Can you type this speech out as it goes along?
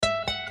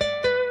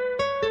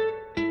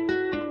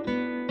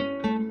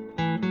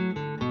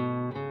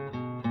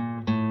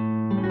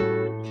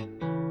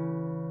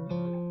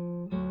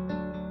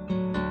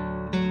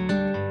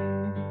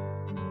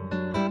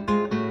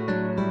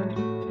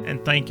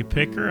Thank You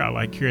Picker. I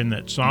like hearing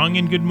that song.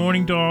 And good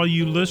morning to all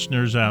you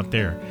listeners out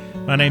there.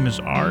 My name is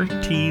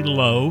R.T.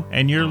 Lowe,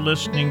 and you're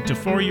listening to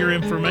For Your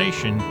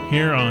Information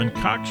here on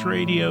Cox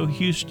Radio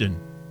Houston.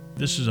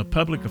 This is a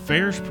public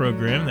affairs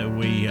program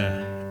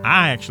that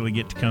I actually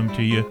get to come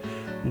to you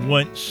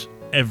once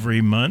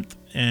every month,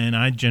 and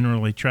I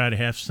generally try to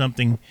have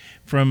something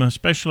from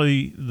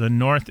especially the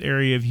north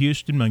area of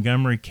Houston,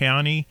 Montgomery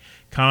County,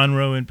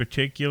 Conroe in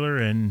particular.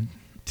 And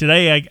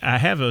today I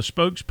have a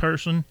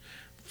spokesperson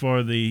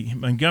for the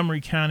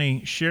Montgomery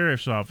County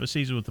Sheriff's Office.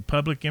 He's with the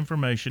Public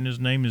Information. His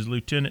name is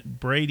Lieutenant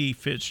Brady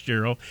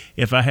Fitzgerald.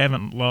 If I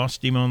haven't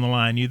lost him on the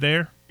line, you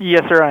there?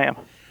 Yes, sir, I am.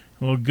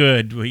 Well,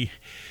 good. We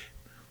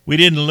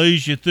didn't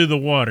lose you through the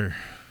water.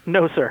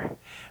 No, sir.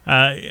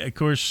 Of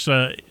course,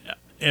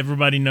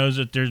 everybody knows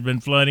that there's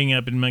been flooding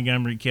up in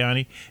Montgomery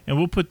County, and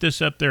we'll put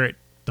this up there at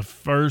the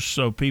first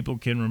so people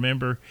can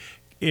remember.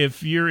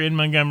 If you're in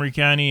Montgomery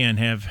County and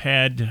have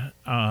had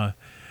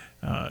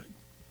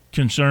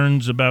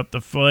concerns about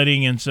the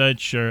flooding and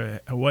such, or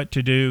what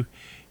to do,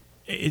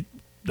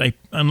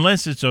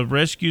 unless it's a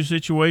rescue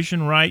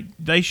situation, right,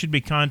 they should be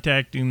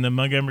contacting the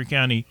Montgomery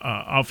County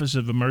Office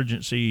of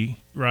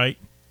Emergency, right?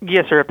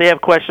 Yes, sir. If they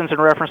have questions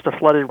in reference to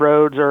flooded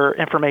roads or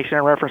information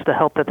in reference to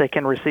help that they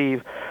can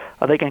receive,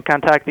 they can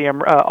contact the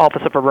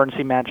Office of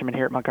Emergency Management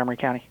here at Montgomery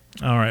County.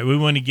 All right. We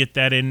want to get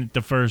that in at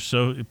the first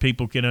so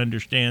people can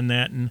understand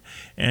that.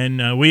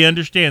 And we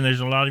understand there's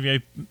a lot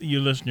of you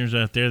listeners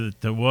out there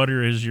that the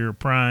water is your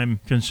prime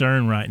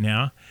concern right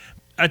now.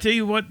 I tell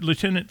you what,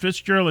 Lieutenant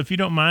Fitzgerald, if you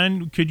don't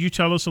mind, could you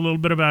tell us a little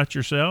bit about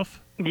yourself?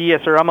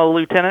 Yes, sir. I'm a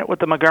lieutenant with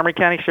the Montgomery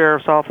County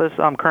Sheriff's Office.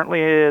 I'm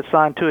currently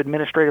assigned to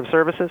administrative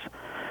services,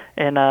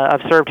 and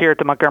I've served here at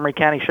the Montgomery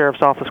County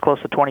Sheriff's Office close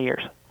to 20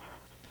 years.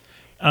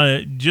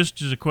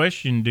 Just as a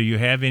question, do you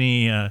have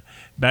any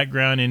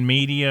background in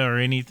media or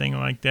anything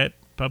like that,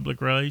 public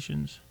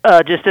relations?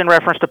 Just in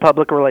reference to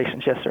public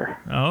relations, yes, sir.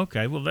 Oh,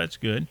 okay. Well, that's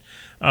good.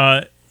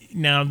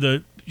 Now,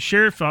 the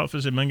Sheriff's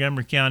Office in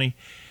Montgomery County,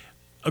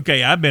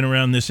 okay, I've been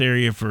around this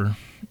area for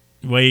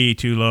way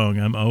too long.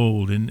 I'm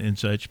old and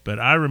such, but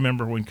I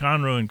remember when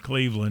Conroe and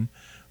Cleveland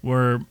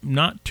were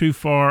not too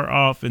far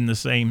off in the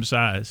same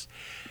size.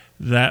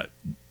 That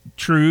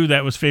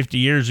was 50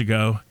 years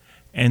ago.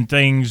 And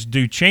things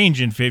do change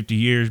in 50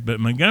 years, but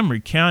Montgomery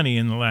County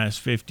in the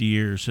last 50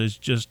 years has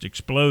just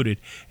exploded,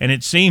 and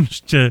it seems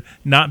to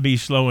not be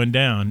slowing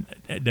down,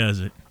 does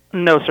it?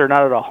 No, sir,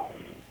 not at all.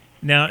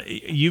 Now,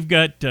 you've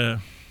got,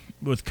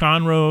 with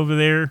Conroe over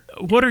there,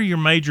 what are your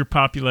major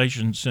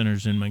population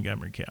centers in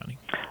Montgomery County?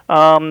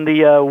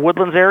 The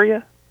Woodlands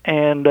area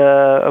and,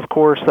 of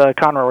course, the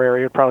Conroe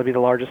area would probably be the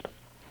largest.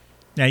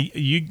 Now,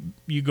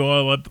 you go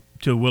all up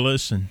to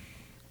Willis and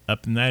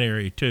up in that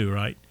area too,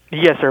 right?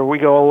 Yes, sir. We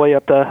go all the way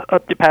up to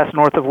past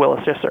north of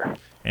Willis. Yes, sir.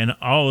 And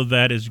all of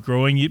that is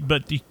growing.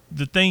 But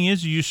the thing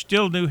is, you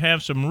still do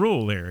have some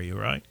rural area,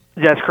 right?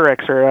 That's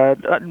correct, sir.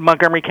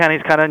 Montgomery County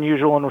is kind of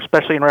unusual, and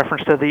especially in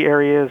reference to the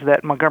areas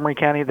that Montgomery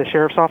County, the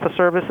Sheriff's Office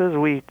services,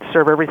 we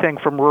serve everything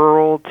from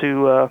rural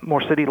to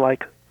more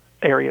city-like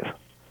areas.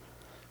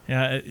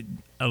 Yeah,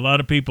 a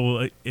lot of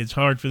people, it's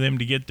hard for them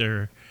to get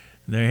their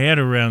head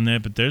around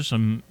that, but there's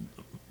some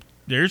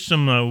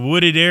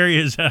wooded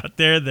areas out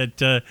there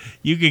that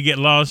you could get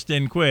lost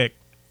in quick.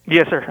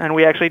 Yes, sir. And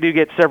we actually do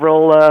get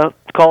several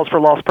calls for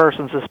lost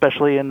persons,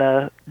 especially in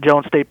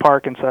Jones State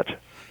Park and such.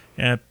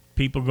 Yeah,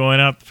 people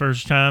going out the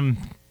first time,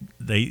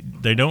 they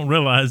don't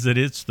realize that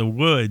it's the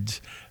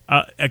woods.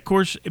 Of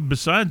course,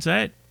 besides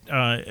that,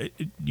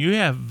 you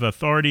have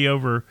authority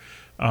over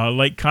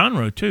Lake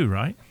Conroe too,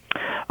 right?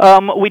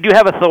 We do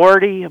have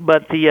authority,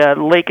 but the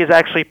lake is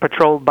actually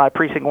patrolled by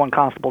Precinct 1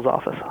 Constable's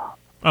office.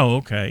 Oh,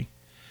 okay.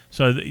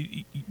 So,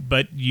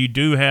 but you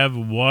do have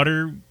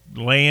water,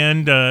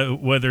 land,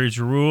 whether it's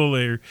rural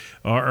or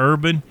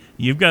urban.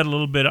 You've got a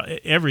little bit of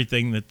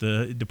everything that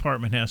the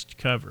department has to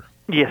cover.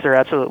 Yes, sir,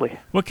 absolutely.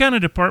 What kind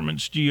of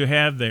departments do you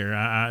have there?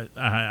 I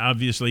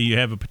obviously, you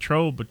have a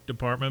patrol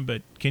department,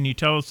 but can you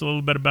tell us a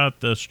little bit about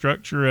the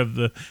structure of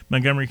the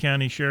Montgomery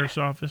County Sheriff's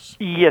Office?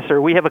 Yes,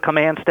 sir. We have a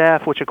command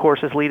staff, which, of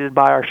course, is led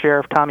by our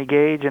Sheriff, Tommy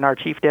Gage, and our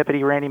Chief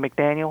Deputy, Randy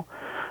McDaniel.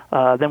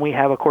 Then we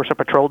have, of course, a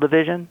patrol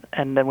division,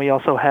 and then we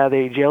also have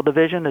a jail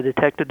division, a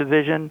detective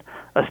division,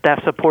 a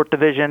staff support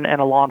division, and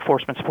a law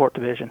enforcement support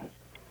division.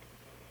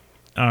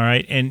 All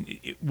right, and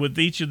with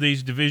each of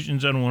these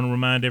divisions, I want to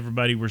remind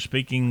everybody we're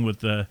speaking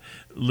with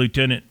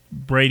Lieutenant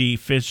Brady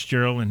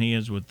Fitzgerald, and he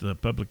is with the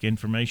Public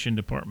Information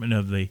Department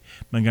of the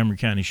Montgomery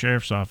County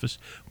Sheriff's Office.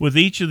 With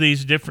each of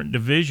these different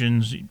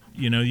divisions,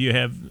 you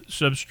have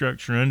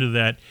substructure under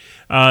that.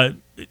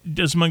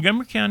 Does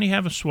Montgomery County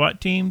have a SWAT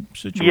team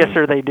situation? Yes,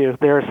 sir, they do.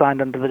 They're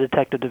assigned under the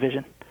detective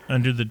division.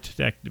 Under the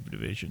detective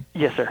division.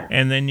 Yes, sir.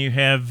 And then you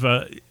have,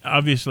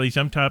 obviously,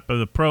 some type of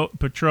the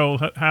patrol.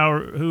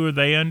 Who are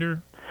they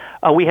under?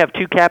 We have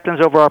two captains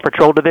over our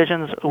patrol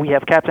divisions. We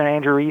have Captain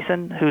Andrew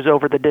Eason, who's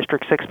over the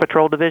District 6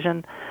 Patrol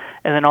Division,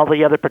 and then all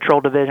the other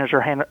patrol divisions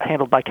are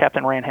handled by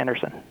Captain Rand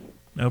Henderson.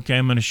 Okay,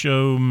 I'm going to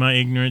show my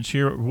ignorance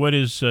here. What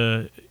is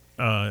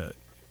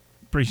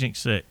Precinct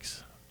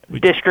 6?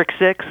 District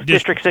 6.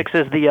 District 6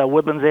 is the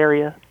Woodlands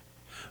area.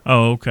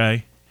 Oh,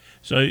 okay.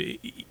 So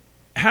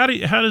how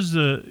does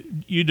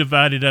you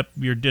divided up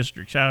your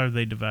districts? How are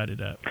they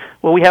divided up?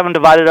 Well, we have them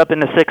divided up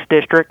into 6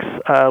 districts.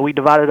 We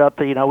divided up,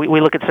 we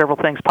look at several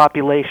things: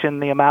 population,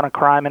 the amount of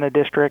crime in a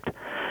district,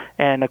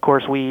 and of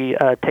course we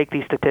take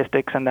these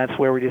statistics, and that's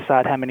where we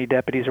decide how many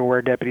deputies or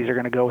where deputies are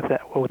going to go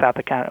without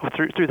the county,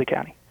 through the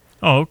county.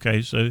 Oh,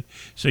 okay. So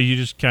you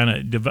just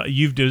kind of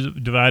you've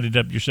divided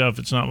up yourself.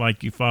 It's not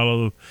like you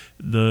follow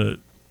the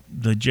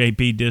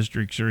JP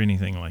districts or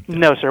anything like that.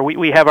 No, sir.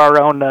 We have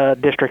our own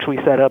districts we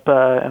set up,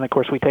 and of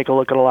course we take a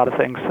look at a lot of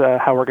things,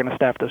 how we're going to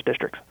staff those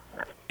districts.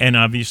 And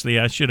obviously,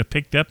 I should have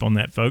picked up on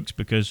that, folks,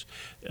 because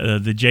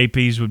the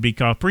JPs would be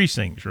called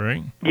precincts,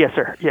 right? Yes,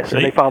 sir. Yes, sir.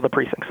 They follow the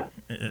precincts.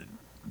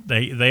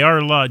 They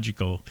are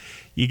logical.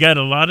 You got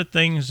a lot of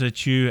things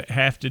that you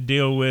have to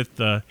deal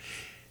with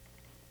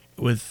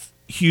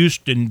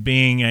Houston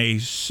being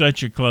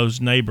such a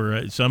close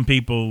neighbor. Some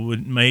people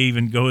may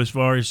even go as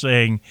far as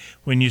saying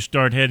when you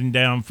start heading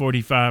down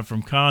 45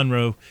 from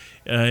Conroe,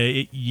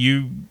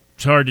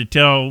 it's hard to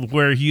tell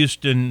where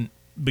Houston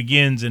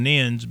begins and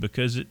ends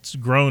because it's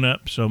grown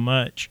up so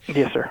much.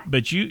 Yes, sir.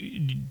 But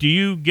do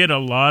you get a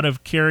lot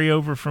of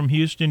carryover from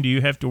Houston? Do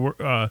you have to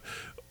work?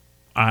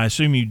 I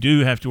assume you do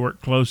have to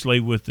work closely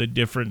with the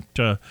different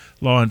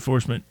law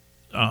enforcement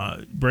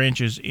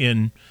branches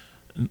in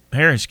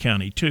Harris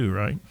County too,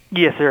 right?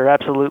 Yes, sir,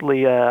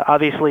 absolutely.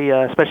 Obviously,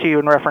 especially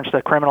in reference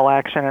to criminal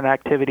action and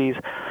activities,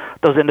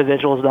 those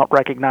individuals don't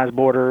recognize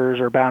borders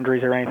or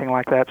boundaries or anything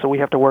like that, so we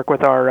have to work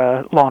with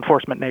our law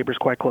enforcement neighbors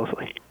quite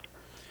closely.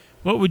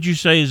 What would you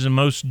say is the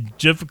most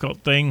difficult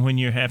thing when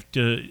you have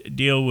to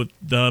deal with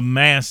the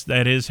mass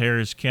that is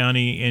Harris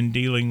County and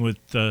dealing with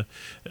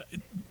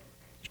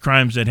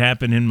crimes that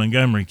happen in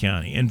Montgomery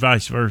County and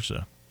vice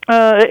versa?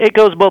 It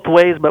goes both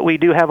ways, but we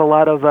do have a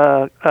lot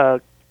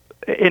of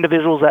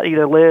individuals that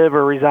either live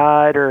or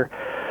reside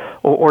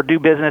or do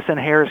business in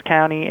Harris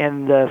County,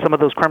 and some of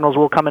those criminals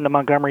will come into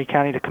Montgomery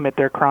County to commit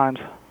their crimes.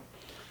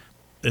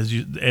 As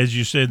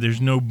you said, there's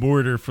no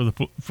border for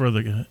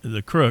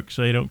the crooks.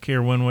 They don't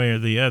care one way or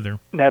the other.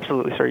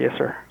 Absolutely, sir. Yes,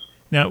 sir.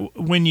 Now,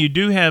 when you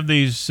do have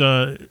these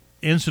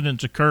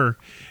incidents occur,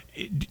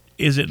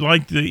 is it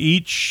like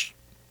each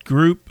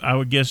group? I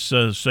would guess,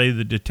 say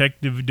the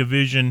detective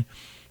division,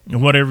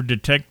 whatever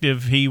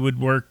detective, he would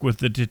work with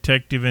the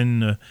detective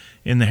in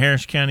the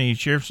Harris County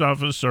Sheriff's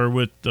Office or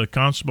with the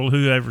constable,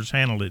 whoever's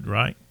handled it,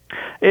 right?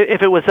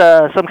 If it was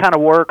some kind of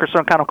work or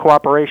some kind of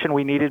cooperation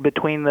we needed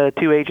between the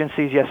two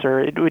agencies, yes, sir.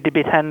 It would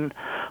depend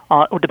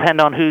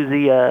on who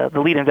the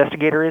lead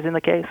investigator is in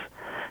the case,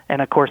 and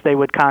of course they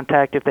would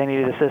contact, if they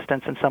needed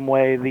assistance in some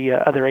way, the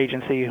other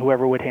agency,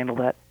 whoever would handle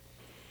that.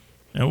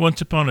 Now,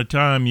 once upon a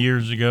time,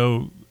 years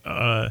ago,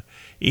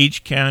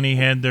 each county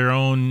had their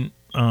own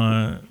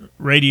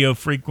radio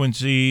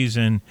frequencies,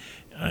 and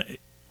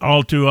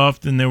all too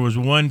often there was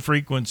one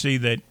frequency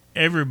that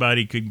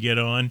everybody could get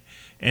on,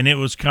 and it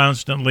was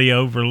constantly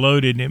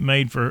overloaded, and it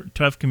made for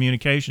tough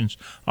communications.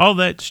 All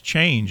that's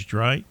changed,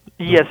 right?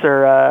 Yes,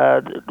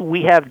 sir.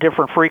 We have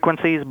different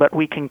frequencies, but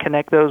we can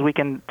connect those. We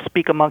can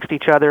speak amongst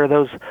each other.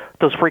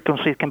 Those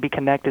frequencies can be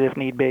connected if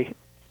need be.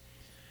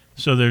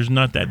 So there's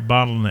not that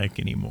bottleneck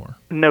anymore?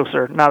 No,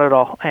 sir, not at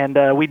all.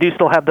 And we do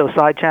still have those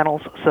side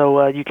channels,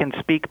 so you can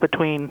speak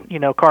between,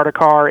 car to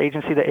car,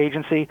 agency to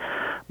agency.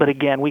 But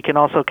again, we can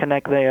also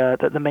connect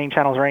the main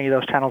channels or any of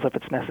those channels if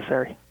it's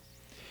necessary.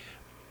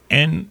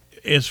 And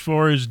as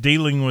far as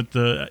dealing with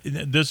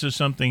this is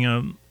something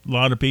a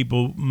lot of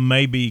people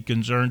may be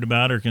concerned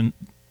about, or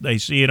they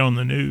see it on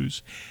the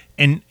news,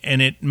 and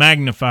it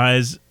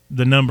magnifies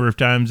the number of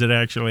times it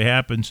actually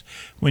happens.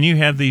 When you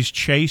have these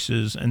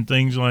chases and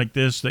things like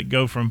this that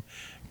go from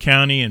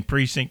county and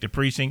precinct to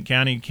precinct,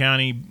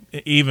 county,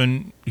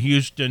 even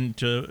Houston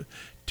to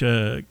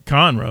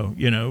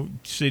Conroe,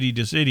 city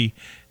to city,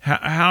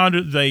 how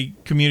do they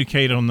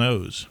communicate on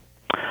those?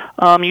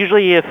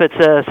 Usually if it's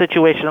a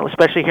situation,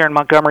 especially here in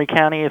Montgomery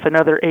County, if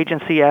another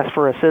agency asks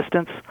for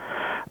assistance,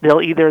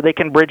 they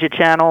can bridge a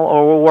channel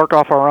or we'll work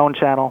off our own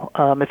channel.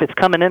 If it's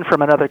coming in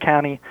from another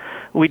county,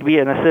 we'd be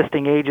an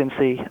assisting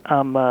agency.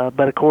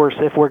 But of course,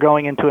 if we're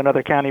going into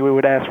another county, we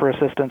would ask for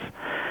assistance.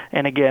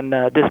 And again,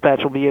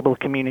 dispatch will be able to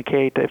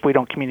communicate if we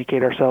don't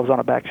communicate ourselves on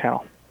a back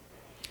channel.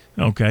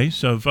 Okay,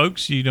 so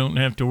folks, you don't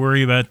have to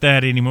worry about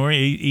that anymore.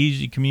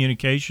 Easy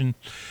communication.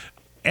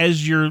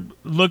 As you're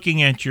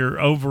looking at your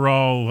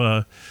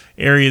overall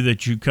area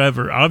that you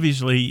cover,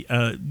 obviously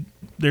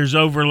there's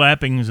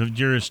overlappings of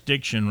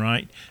jurisdiction,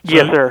 right?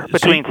 Yes, sir,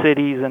 between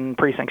cities and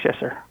precincts, yes,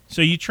 sir.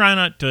 So you try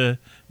not to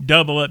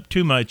double up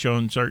too much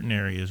on certain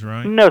areas,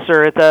 right? No,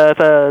 sir. If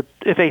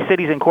a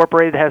city's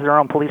incorporated, has their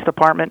own police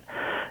department,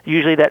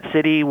 usually that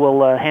city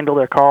will handle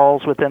their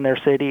calls within their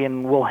city,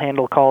 and we'll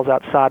handle calls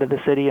outside of the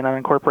city in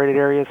unincorporated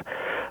areas.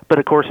 But,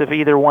 of course, if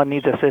either one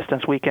needs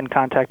assistance, we can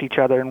contact each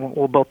other, and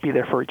we'll both be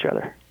there for each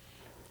other.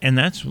 And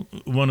that's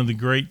one of the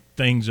great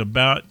things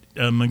about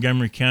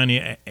Montgomery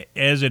County.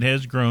 As it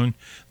has grown,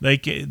 they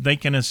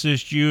can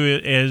assist you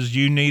as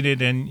you need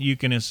it, and you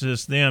can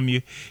assist them.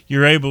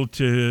 You're able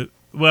to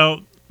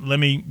Well, let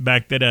me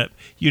back that up.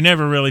 You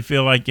never really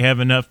feel like you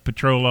have enough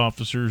patrol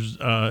officers,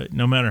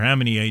 no matter how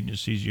many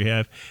agencies you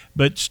have,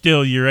 but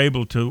still you're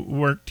able to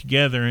work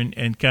together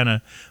and kind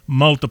of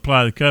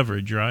multiply the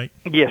coverage, right?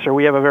 Yes, sir.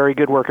 We have a very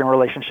good working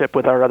relationship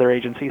with our other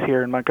agencies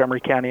here in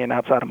Montgomery County and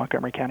outside of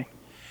Montgomery County.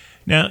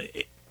 Now,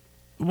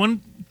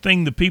 one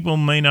thing the people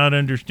may not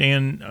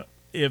understand,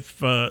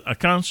 if a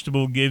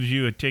constable gives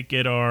you a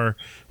ticket or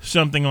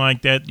something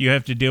like that, you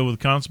have to deal with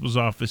the constable's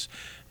office.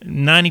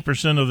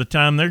 90% of the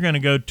time, they're going to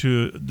go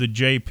to the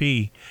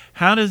JP.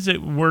 How does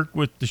it work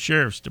with the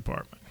sheriff's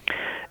department?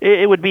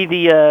 It would be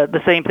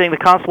the same thing. The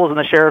constables in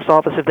the sheriff's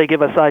office, if they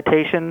give a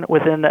citation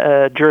within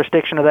a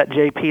jurisdiction of that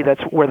JP,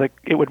 that's where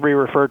it would be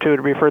referred to. It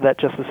would refer that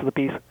justice of the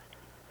peace.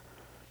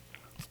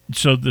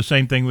 So the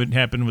same thing would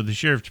happen with the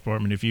sheriff's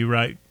department. If you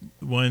write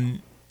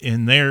one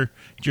in their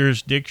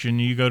jurisdiction,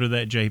 you go to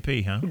that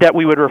JP, huh? That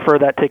we would refer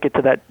that ticket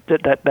to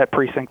that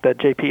precinct, that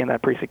JP in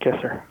that precinct,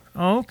 yes, sir.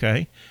 Oh,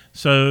 okay.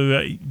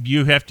 So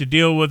you have to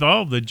deal with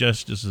all the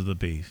justice of the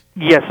peace.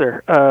 Yes,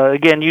 sir.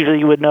 Again, usually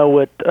you would know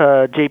what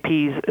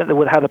JPs,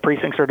 with how the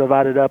precincts are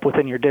divided up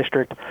within your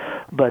district.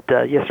 But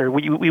yes, sir,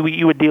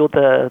 you would deal with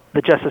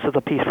the justice of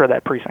the peace for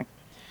that precinct.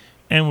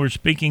 And we're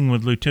speaking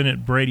with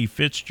Lieutenant Brady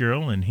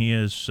Fitzgerald, and he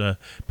is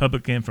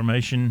public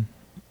information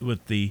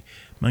with the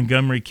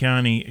Montgomery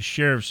County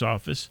Sheriff's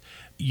Office.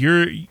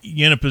 You're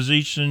in a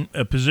position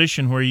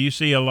where you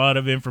see a lot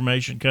of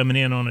information coming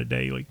in on a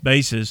daily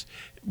basis.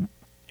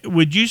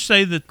 Would you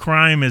say that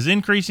crime is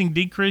increasing,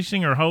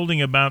 decreasing, or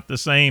holding about the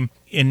same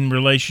in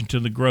relation to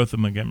the growth of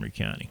Montgomery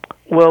County?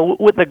 Well,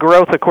 with the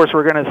growth, of course,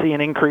 we're going to see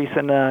an increase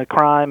in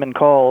crime and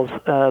calls.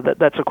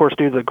 That's, of course,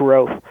 due to the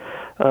growth.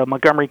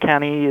 Montgomery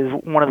County is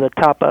one of the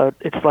top,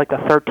 it's like the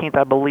 13th,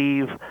 I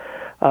believe,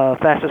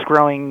 fastest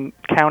growing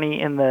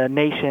county in the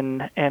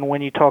nation. And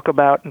when you talk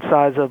about in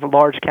size of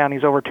large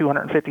counties over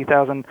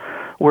 250,000,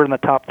 we're in the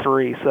top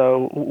 3.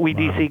 So we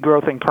do see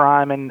growth in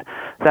crime, and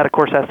that, of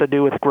course, has to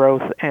do with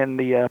growth in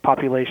the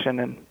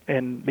population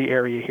and the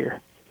area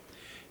here.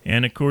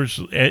 And, of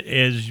course,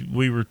 as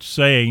we were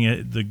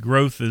saying, the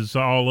growth is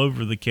all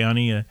over the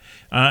county.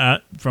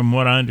 From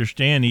what I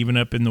understand, even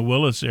up in the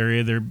Willis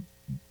area, they're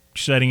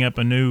setting up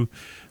a new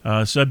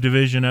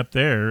subdivision up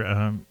there,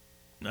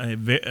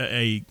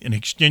 an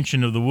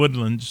extension of the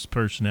Woodlands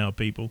personnel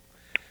people.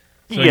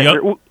 So yes,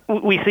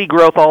 we see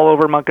growth all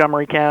over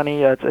Montgomery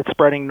County. It's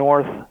spreading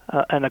north,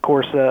 and of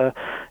course,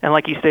 and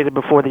like you stated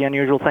before, the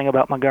unusual thing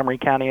about Montgomery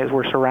County is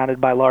we're surrounded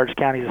by large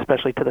counties,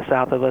 especially to the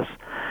south of us,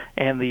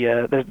 and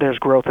there's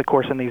growth, of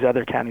course, in these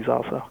other counties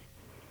also.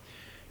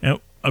 Now,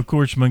 of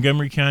course,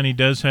 Montgomery County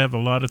does have a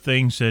lot of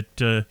things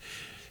that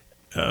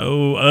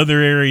other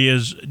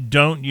areas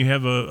don't. You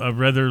have a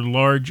rather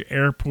large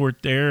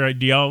airport there.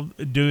 Do y'all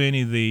do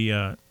any of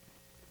the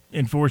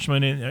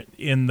enforcement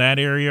in that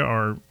area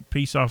or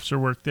peace officer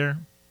work there?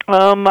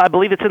 I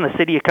believe it's in the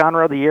city of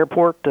Conroe, the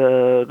airport.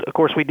 Of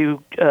course, we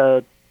do.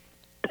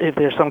 If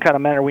there's some kind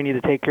of matter we need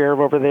to take care of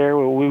over there,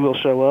 we will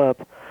show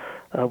up.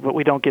 But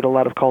we don't get a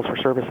lot of calls for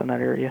service in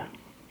that area.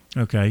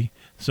 Okay.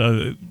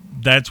 So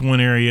that's one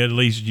area, at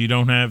least, you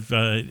don't have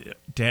to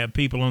have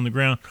people on the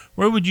ground.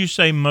 Where would you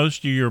say most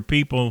of your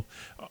people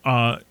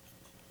are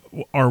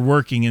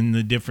working in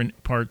the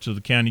different parts of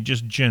the county,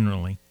 just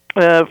generally?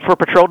 For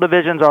patrol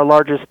divisions, our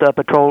largest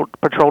patrol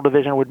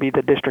division would be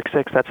the District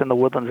 6. That's in the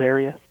Woodlands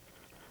area.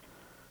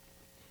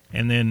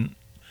 And then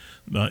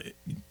the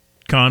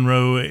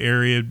Conroe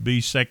area would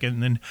be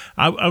second. And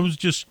I was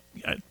just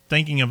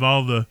thinking of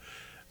all the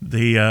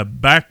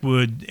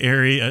backwood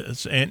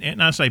areas,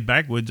 and I say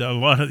backwoods, a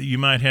lot of you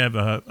might have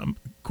a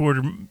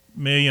 $250,000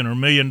 or $1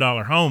 million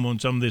home on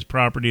some of this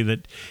property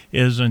that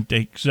isn't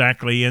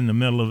exactly in the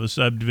middle of a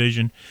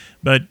subdivision,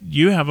 but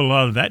you have a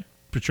lot of that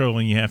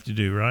patrolling you have to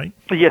do, right?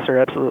 Yes, sir,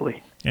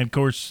 absolutely. And of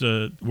course,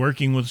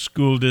 working with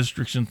school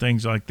districts and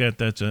things like that,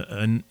 that's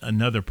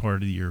another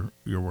part of your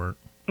work.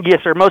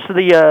 Yes, sir. Most of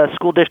the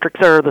school districts,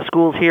 or the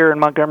schools here in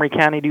Montgomery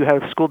County, do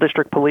have school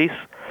district police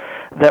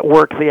that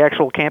work the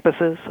actual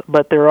campuses,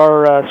 but there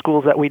are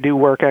schools that we do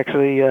work,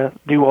 actually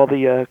do all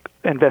the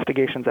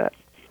investigations at.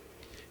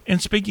 And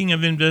speaking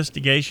of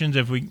investigations,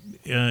 if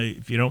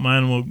you don't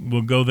mind,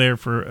 we'll go there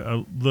for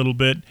a little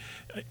bit.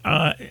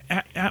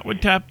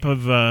 What type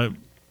of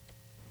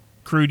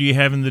crew do you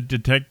have in the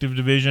detective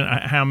division?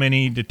 How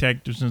many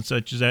detectives and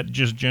such is that,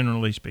 just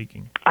generally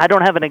speaking? I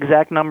don't have an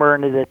exact number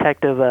in the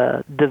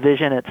detective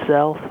division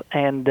itself,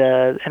 and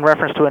in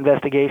reference to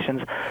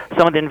investigations,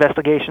 some of the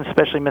investigations,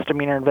 especially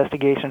misdemeanor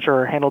investigations,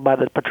 are handled by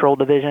the patrol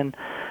division,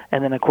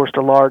 and then, of course,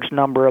 the large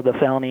number of the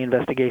felony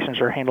investigations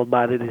are handled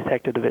by the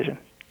detective division.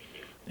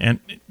 And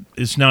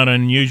it's not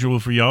unusual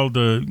for y'all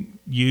to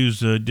use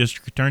the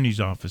district attorney's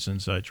office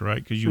and such,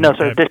 right? No,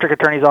 sir. The district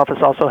attorney's office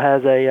also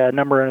has a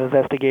number of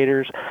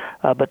investigators,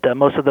 but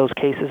most of those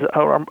cases,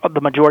 or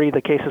the majority of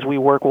the cases we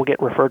work, will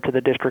get referred to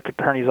the district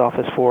attorney's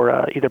office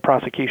for either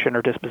prosecution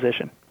or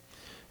disposition.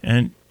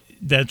 And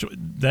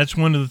that's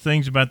one of the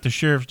things about the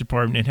sheriff's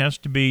department. It has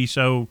to be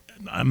so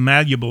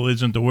malleable,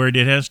 isn't the word?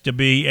 It has to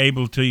be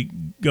able to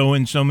go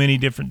in so many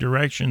different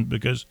directions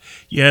because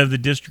you have the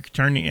district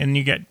attorney and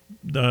you got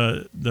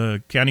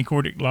the county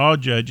court law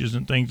judges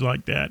and things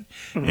like that.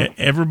 Mm-hmm.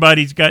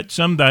 Everybody's got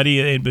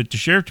somebody, but the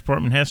sheriff's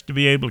department has to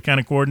be able to kind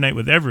of coordinate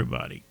with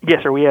everybody.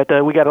 Yes, sir. We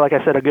got, like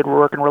I said, a good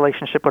working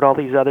relationship with all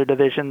these other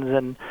divisions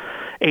and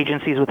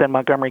agencies within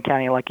Montgomery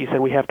County. Like you said,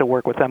 we have to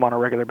work with them on a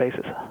regular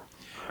basis.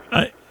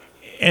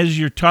 As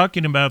you're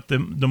talking about the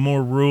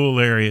more rural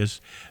areas,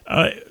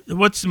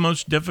 what's the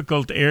most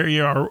difficult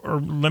area, or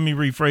let me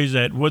rephrase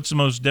that, what's the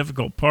most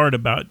difficult part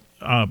about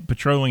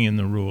patrolling in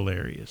the rural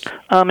areas?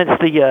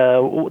 It's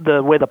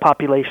the way the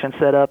population's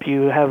set up.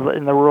 You have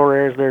in the rural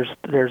areas,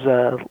 there's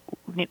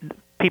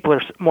people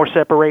are more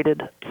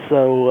separated,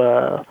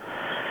 so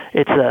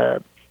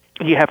it's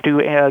you have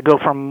to go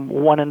from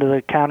one end of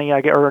the county,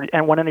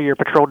 and one end of your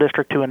patrol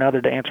district to another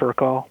to answer a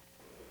call.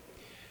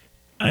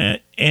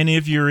 And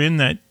if you're in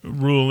that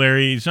rural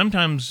area,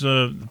 sometimes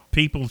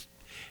people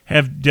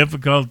have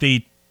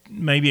difficulty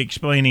maybe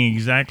explaining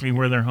exactly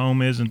where their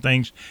home is and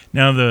things.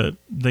 Now,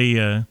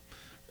 the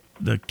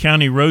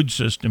county road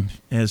system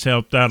has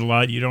helped out a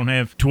lot. You don't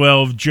have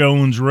 12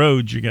 Jones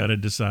roads you got to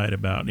decide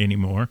about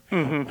anymore.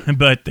 Mm-hmm.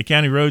 But the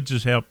county roads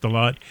has helped a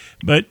lot.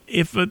 But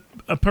if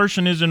a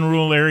person is in a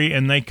rural area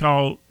and they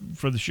call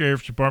for the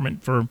sheriff's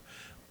department for,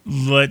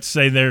 let's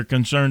say they're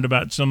concerned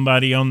about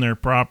somebody on their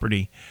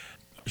property,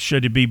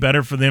 should it be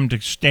better for them to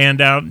stand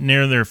out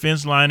near their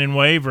fence line and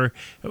wave, or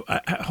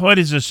what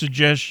is the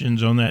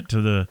suggestions on that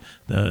to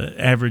the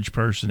average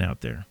person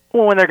out there?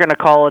 Well, when they're going to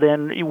call it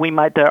in, we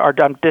might our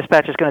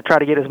dispatch is going to try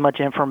to get as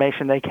much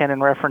information they can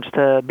in reference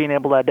to being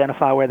able to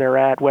identify where they're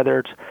at, whether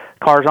it's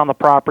cars on the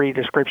property,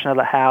 description of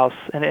the house,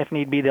 and if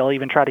need be, they'll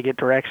even try to get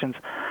directions.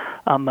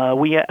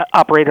 We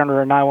operate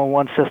under a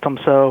 911 system,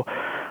 so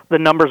the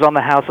numbers on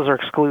the houses are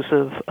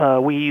exclusive.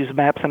 We use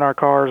maps in our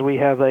cars. We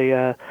have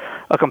a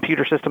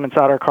computer system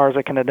inside our cars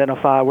that can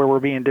identify where we're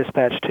being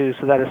dispatched to,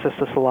 so that assists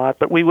us a lot.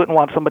 But we wouldn't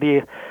want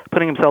somebody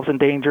putting themselves in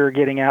danger,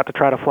 getting out to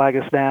try to flag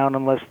us down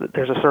unless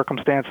there's a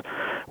circumstance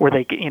where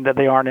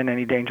they aren't in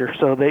any danger.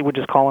 So they would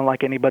just call in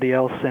like anybody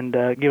else and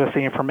give us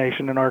the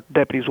information, and our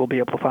deputies will be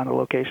able to find the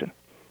location.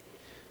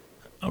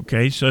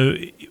 Okay, so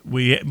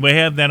we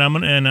have that. I'm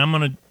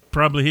gonna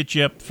probably hit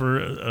you up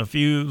for a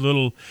few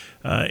little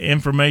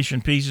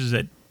information pieces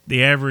that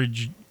the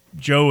average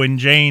Joe and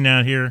Jane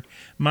out here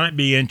might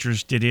be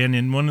interested in.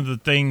 And one of the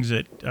things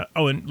that,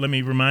 and let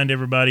me remind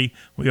everybody,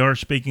 we are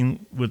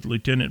speaking with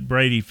Lieutenant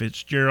Brady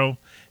Fitzgerald.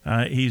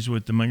 He's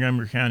with the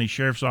Montgomery County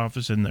Sheriff's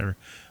Office in their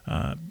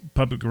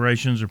Public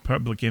Relations or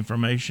Public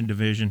Information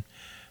Division.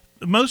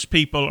 Most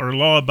people are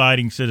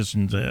law-abiding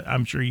citizens.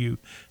 I'm sure you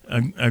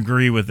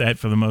agree with that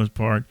for the most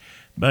part.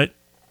 But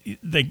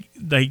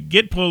they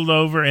get pulled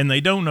over and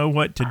they don't know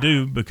what to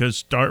do because,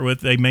 start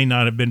with, they may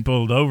not have been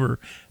pulled over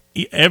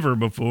ever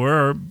before,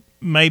 or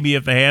maybe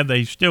if they have,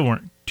 they still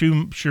weren't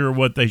too sure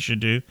what they should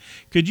do.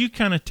 Could you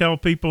kind of tell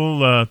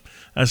people a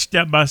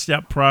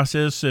step-by-step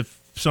process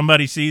if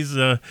somebody sees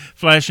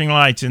flashing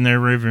lights in their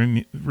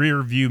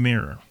rear view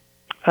mirror?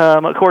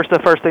 Of course, the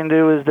first thing to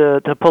do is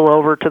to pull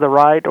over to the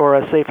right or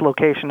a safe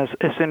location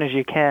as soon as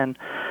you can.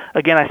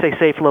 Again, I say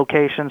safe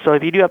location. So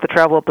if you do have to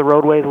travel up the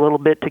roadways a little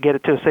bit to get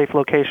it to a safe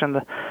location,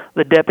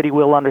 the deputy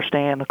will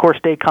understand. Of course,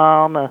 stay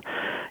calm.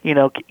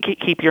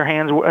 Keep your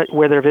hands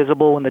where they're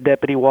visible when the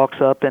deputy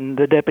walks up, and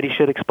the deputy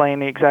should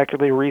explain exactly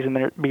the reason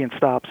they're being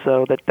stopped.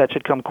 So that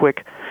should come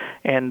quick,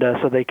 and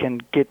so they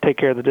can take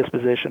care of the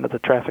disposition of the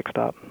traffic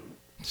stop.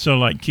 So,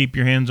 like, keep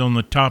your hands on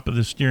the top of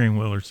the steering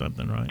wheel or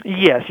something, right?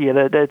 Yes, yeah.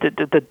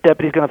 The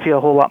deputy's going to feel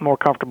a whole lot more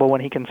comfortable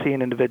when he can see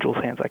an individual's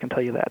hands, I can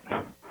tell you that.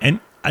 And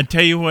I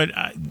tell you what,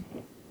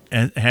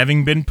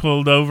 having been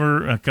pulled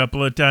over a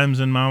couple of times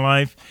in my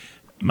life,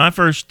 my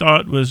first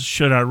thought was,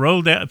 should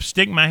I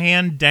stick my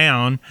hand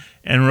down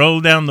and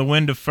roll down the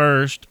window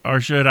first,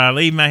 or should I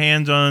leave my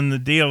hands on the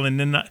deal and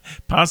then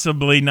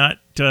possibly not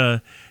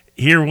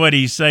hear what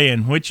he's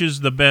saying? Which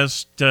is the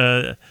best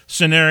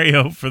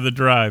scenario for the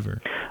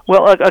driver?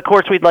 Well, of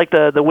course, we'd like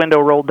the window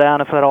rolled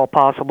down if at all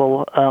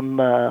possible,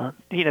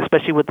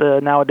 especially with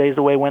nowadays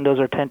the way windows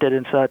are tinted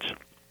and such.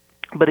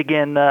 But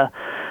again,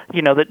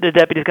 the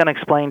deputy's going to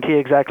explain to you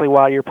exactly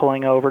why you're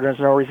pulling over. There's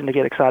no reason to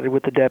get excited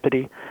with the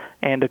deputy.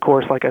 And, of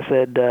course, like I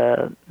said,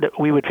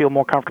 we would feel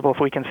more comfortable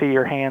if we can see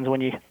your hands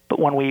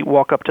when we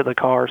walk up to the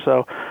car.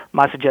 So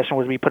my suggestion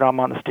would be put them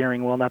on the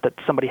steering wheel. Not that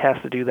somebody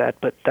has to do that,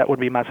 but that would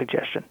be my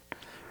suggestion.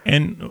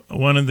 And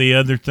one of the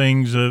other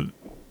things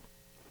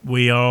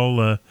we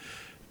all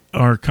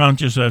are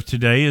conscious of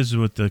today is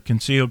with the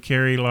concealed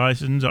carry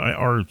license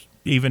or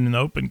even an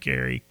open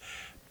carry.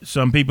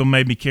 Some people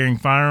may be carrying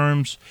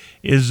firearms.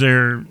 Is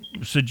there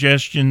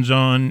suggestions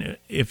on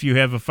if you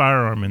have a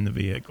firearm in the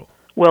vehicle?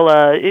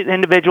 Well,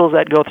 individuals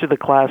that go through the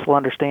class will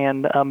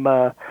understand.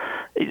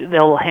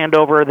 They'll hand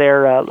over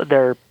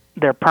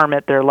their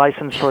permit, their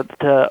license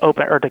to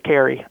open or to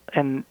carry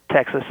in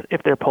Texas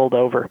if they're pulled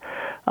over.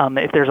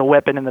 If there's a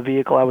weapon in the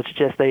vehicle, I would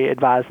suggest they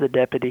advise the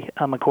deputy.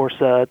 Of course,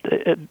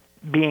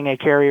 being a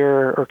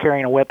carrier or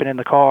carrying a weapon in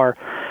the car,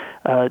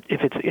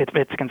 if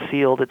it's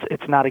concealed,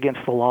 it's not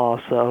against the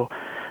law. So,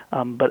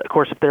 but of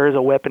course, if there is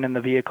a weapon in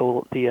the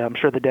vehicle, I'm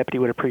sure the deputy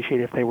would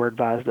appreciate if they were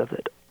advised of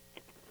it.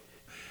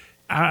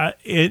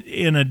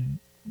 In a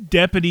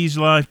deputy's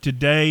life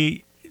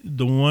today,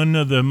 one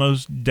of the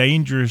most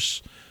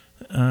dangerous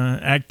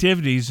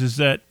activities is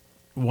that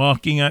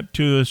walking up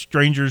to a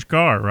stranger's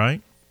car,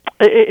 right?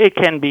 It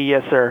can be,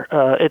 yes, sir.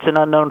 It's an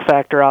unknown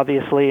factor,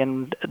 obviously,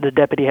 and the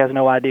deputy has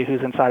no idea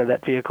who's inside of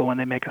that vehicle when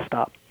they make a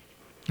stop.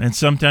 And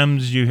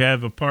sometimes you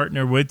have a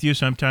partner with you.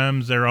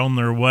 Sometimes they're on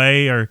their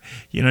way, or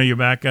you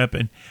back up.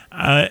 And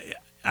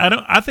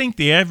I think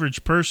the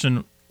average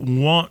person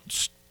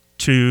wants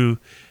to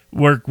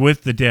work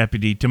with the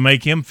deputy to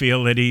make him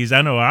feel at ease.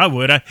 I know I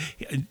would.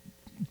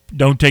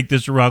 Don't take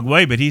this the wrong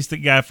way, but he's the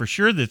guy for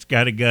sure that's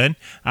got a gun.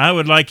 I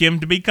would like him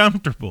to be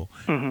comfortable.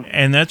 Mm-hmm.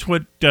 And that's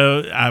what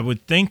I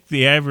would think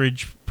the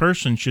average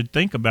person should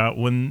think about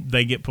when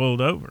they get pulled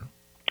over.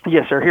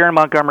 Yes, sir. Here in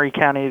Montgomery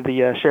County,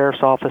 the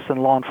sheriff's office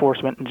and law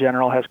enforcement in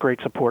general has great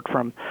support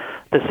from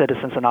the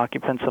citizens and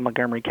occupants of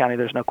Montgomery County.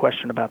 There's no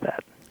question about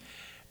that.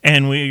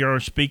 And we are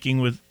speaking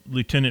with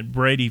Lieutenant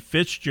Brady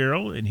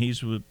Fitzgerald, and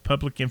he's a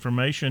public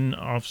information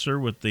officer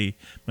with the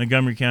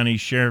Montgomery County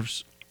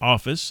Sheriff's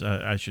Office.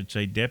 I should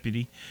say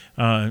deputy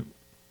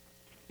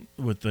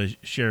with the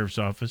Sheriff's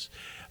Office.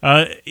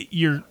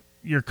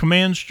 Your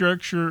command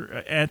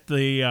structure at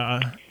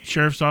the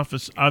Sheriff's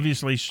Office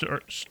obviously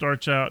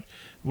starts out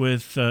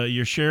with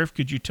your sheriff.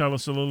 Could you tell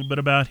us a little bit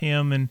about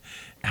him and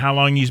how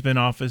long he's been in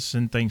office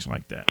and things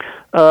like that?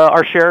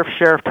 Our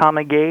Sheriff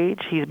Tommy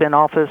Gage, he's been in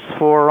office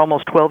for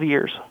almost 12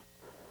 years.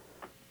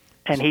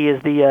 And he is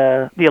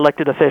the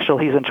elected official.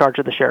 He's in charge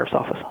of the sheriff's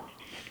office.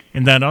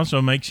 And that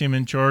also makes him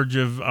in charge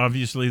of,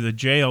 obviously, the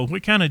jail.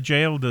 What kind of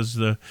jail does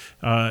the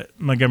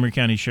Montgomery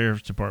County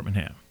Sheriff's Department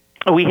have?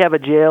 We have a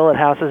jail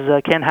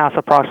that can house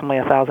approximately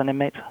 1,000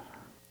 inmates.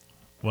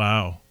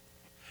 Wow.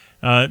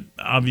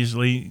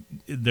 Obviously,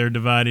 they're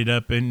divided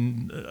up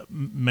in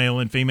male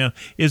and female.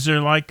 Is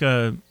there like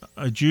a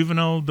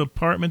juvenile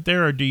department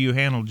there, or do you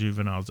handle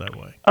juveniles that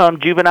way?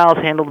 Juveniles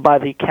handled by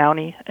the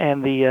county,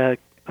 and they are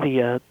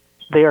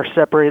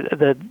separated.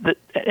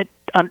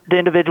 The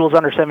individuals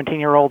under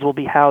 17-year-olds will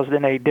be housed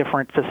in a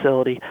different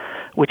facility,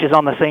 which is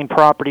on the same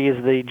property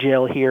as the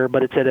jail here,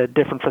 but it's at a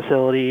different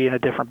facility in a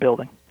different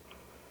building.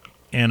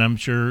 And I'm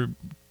sure,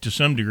 to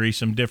some degree,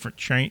 some different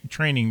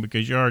training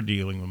because you are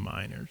dealing with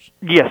minors.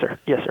 Yes, sir.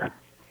 Yes, sir.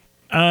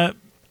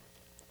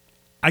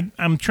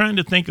 I'm trying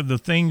to think of the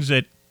things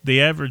that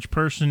the average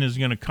person is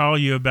going to call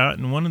you about,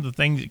 and one of the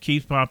things that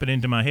keeps popping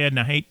into my head, and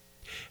I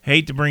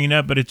hate to bring it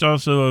up, but it's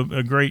also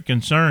a great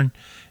concern.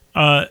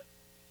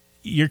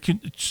 You're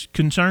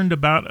concerned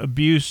about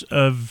abuse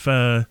of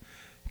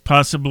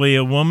possibly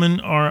a woman,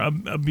 or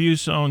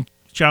abuse on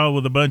a child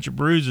with a bunch of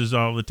bruises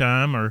all the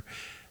time, or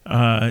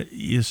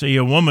you see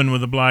a woman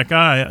with a black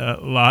eye a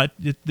lot.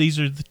 These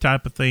are the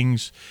type of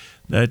things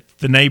that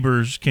the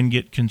neighbors can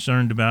get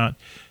concerned about.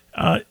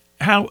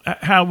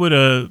 How would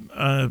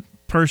a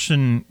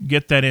person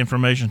get that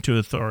information to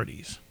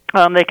authorities?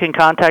 They can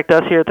contact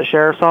us here at the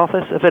Sheriff's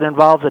Office. If it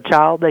involves a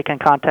child, they can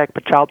contact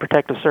the Child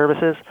Protective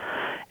Services.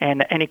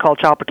 And any call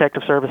Child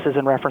Protective Services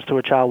in reference to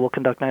a child will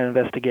conduct an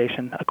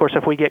investigation. Of course,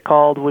 if we get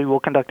called, we will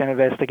conduct an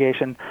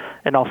investigation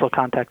and also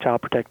contact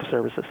Child Protective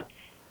Services.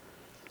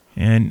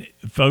 And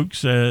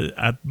folks,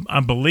 I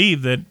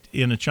believe that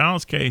in a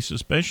child's case,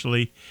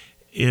 especially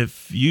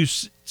if you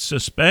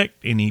suspect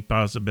any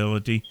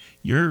possibility,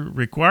 you're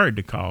required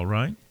to call,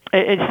 right?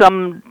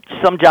 Some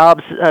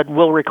jobs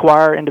will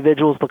require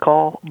individuals to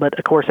call, but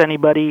of course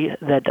anybody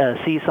that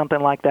sees something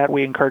like that,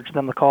 we encourage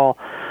them to call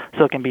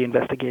so it can be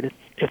investigated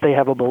if they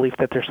have a belief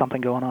that there's something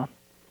going on.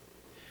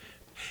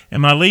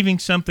 Am I leaving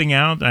something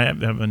out? I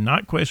have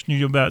not questioned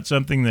you about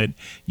something that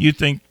you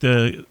think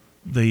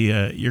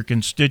your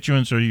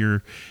constituents or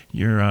your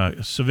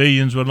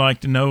civilians would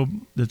like to know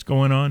that's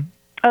going on?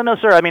 No,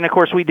 sir. I mean, of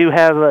course, we do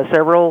have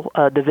several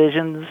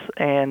divisions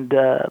and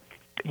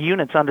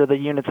units under the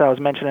units I was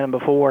mentioning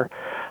before,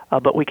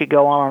 but we could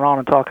go on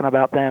and talking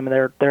about them.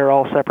 They're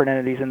all separate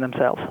entities in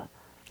themselves.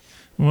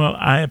 Well,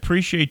 I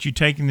appreciate you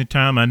taking the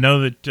time. I know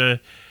that,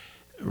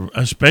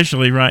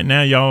 especially right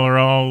now, y'all are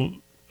all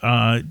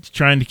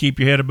trying to keep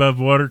your head above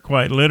water,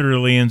 quite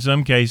literally in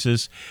some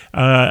cases.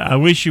 I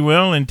wish you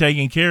well in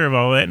taking care of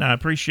all that, and I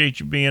appreciate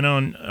you being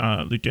on,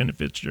 Lieutenant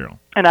Fitzgerald.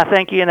 And I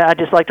thank you, and I'd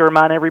just like to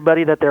remind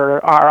everybody that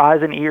there are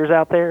eyes and ears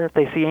out there. If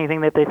they see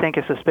anything that they think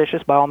is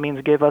suspicious, by all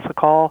means give us a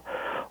call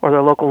or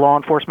their local law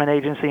enforcement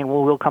agency, and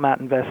we'll come out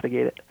and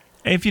investigate it.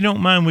 If you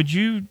don't mind, would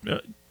you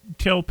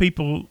tell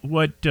people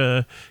what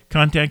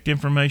contact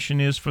information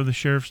is for the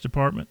Sheriff's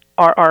Department?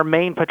 Our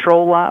main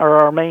patrol line,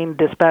 or our main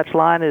dispatch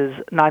line, is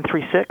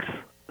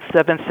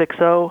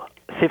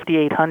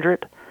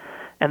 936-760-5800.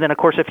 And then, of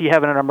course, if you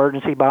have an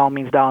emergency, by all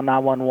means dial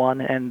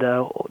 911, and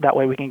that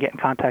way we can get in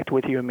contact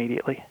with you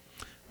immediately.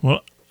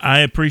 Well, I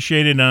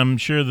appreciate it, and I'm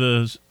sure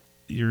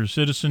your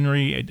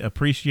citizenry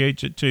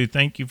appreciates it too.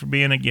 Thank you for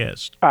being a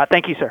guest.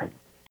 Thank you, sir.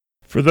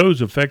 For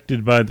those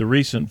affected by the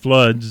recent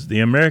floods, the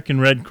American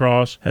Red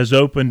Cross has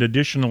opened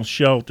additional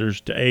shelters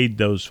to aid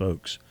those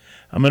folks.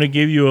 I'm going to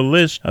give you a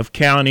list of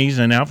counties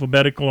in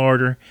alphabetical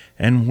order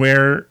and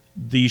where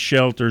these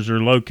shelters are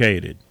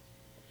located.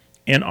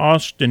 In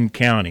Austin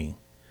County,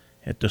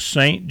 at the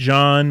St.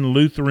 John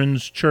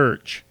Lutheran's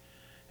Church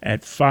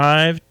at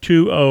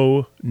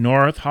 520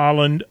 North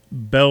Holland,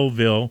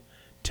 Belleville,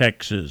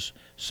 Texas,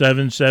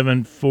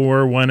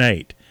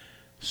 77418.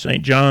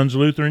 St. John's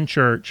Lutheran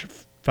Church,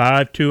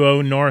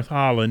 520 North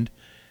Holland,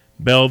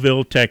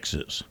 Belleville,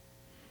 Texas.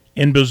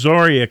 In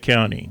Brazoria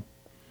County,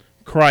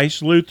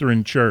 Christ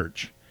Lutheran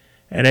Church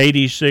at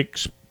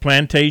 86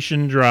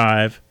 Plantation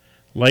Drive,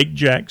 Lake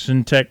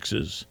Jackson,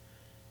 Texas.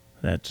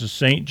 That's the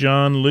St.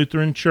 John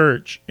Lutheran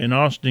Church in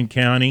Austin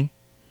County,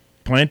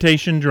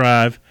 Plantation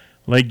Drive,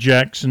 Lake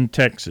Jackson,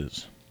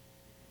 Texas.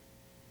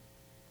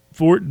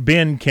 Fort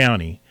Bend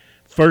County,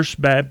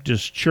 First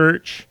Baptist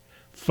Church,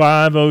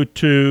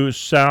 502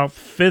 South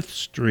 5th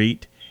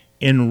Street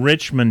in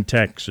Richmond,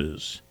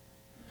 Texas.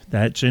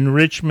 That's in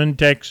Richmond,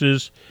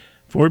 Texas,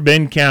 Fort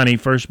Bend County,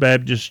 First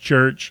Baptist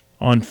Church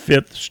on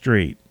 5th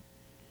Street.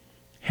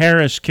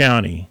 Harris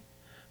County,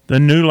 the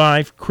New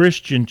Life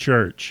Christian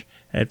Church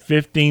at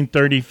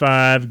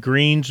 1535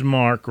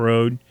 Greensmark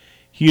Road,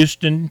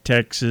 Houston,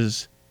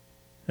 Texas.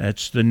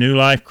 That's the New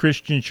Life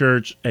Christian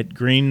Church at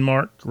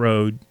Greenmark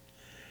Road.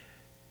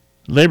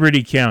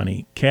 Liberty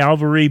County,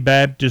 Calvary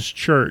Baptist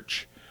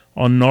Church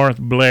on North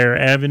Blair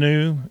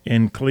Avenue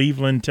in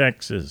Cleveland,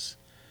 Texas.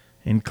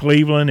 In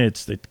Cleveland,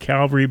 it's the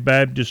Calvary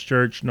Baptist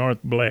Church, North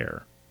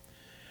Blair.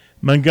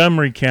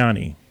 Montgomery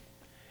County,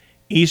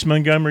 East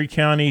Montgomery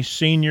County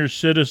Senior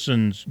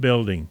Citizens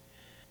Building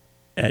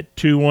at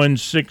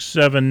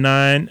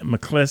 21679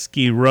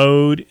 McCleskey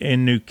Road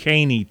in New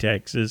Caney,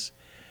 Texas.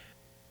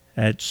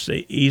 That's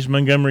East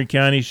Montgomery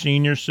County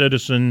Senior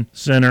Citizen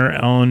Center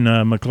on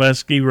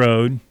McCleskey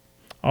Road.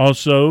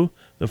 Also,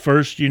 the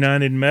First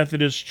United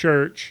Methodist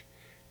Church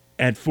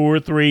at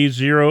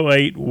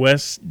 4308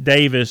 West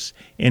Davis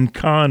in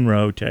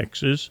Conroe,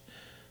 Texas.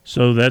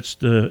 So that's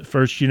the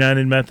First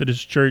United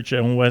Methodist Church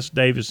on West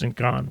Davis in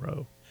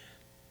Conroe.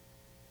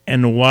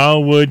 And the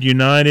Wildwood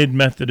United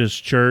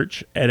Methodist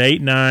Church at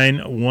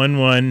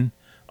 8911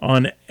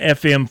 on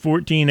FM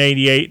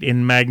 1488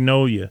 in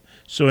Magnolia.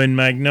 So in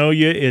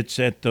Magnolia, it's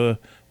at the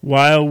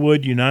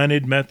Wildwood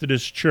United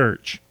Methodist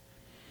Church.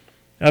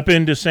 Up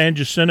into San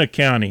Jacinto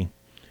County,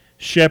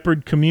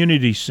 Shepherd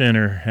Community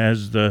Center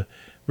has the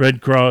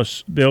Red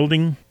Cross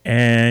building,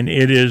 and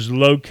it is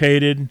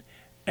located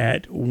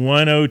at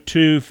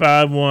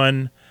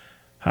 10251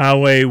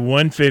 Highway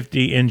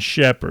 150 in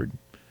Shepherd.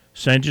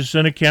 San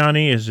Jacinto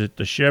County is at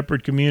the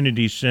Shepherd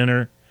Community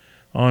Center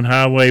on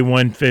Highway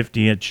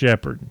 150 at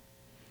Shepherd.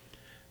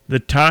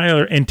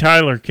 In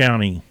Tyler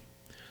County,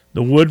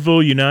 the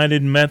Woodville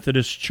United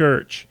Methodist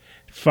Church,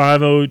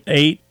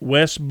 508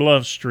 West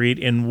Bluff Street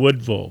in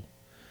Woodville.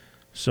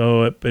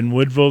 So up in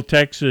Woodville,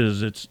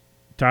 Texas, it's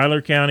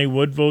Tyler County,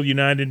 Woodville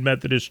United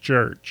Methodist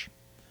Church.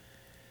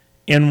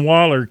 In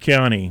Waller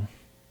County,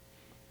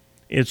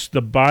 it's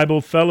the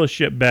Bible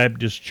Fellowship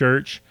Baptist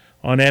Church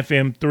on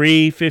FM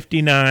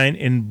 359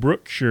 in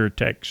Brookshire,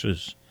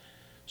 Texas.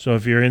 So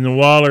if you're in the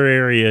Waller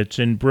area, it's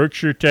in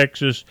Brookshire,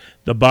 Texas,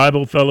 the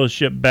Bible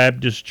Fellowship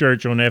Baptist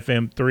Church on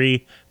FM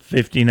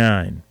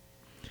 359.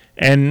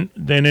 And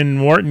then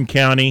in Wharton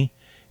County,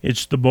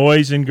 it's the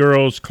Boys and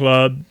Girls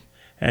Club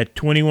at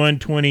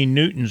 2120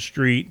 Newton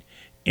Street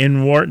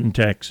in Wharton,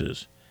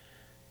 Texas.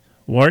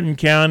 Wharton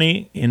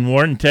County, in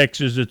Wharton,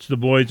 Texas, it's the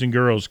Boys and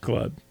Girls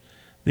Club.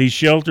 These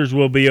shelters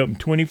will be open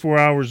 24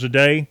 hours a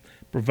day,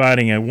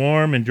 providing a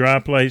warm and dry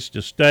place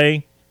to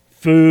stay,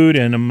 food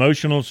and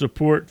emotional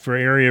support for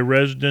area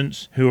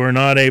residents who are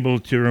not able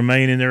to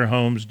remain in their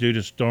homes due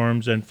to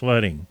storms and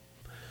flooding.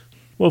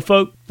 Well,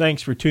 folks,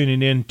 thanks for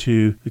tuning in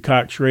to the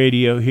Cox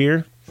Radio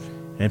here.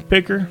 And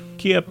Picker,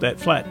 key up that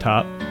flat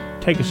top.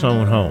 Take us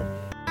on home.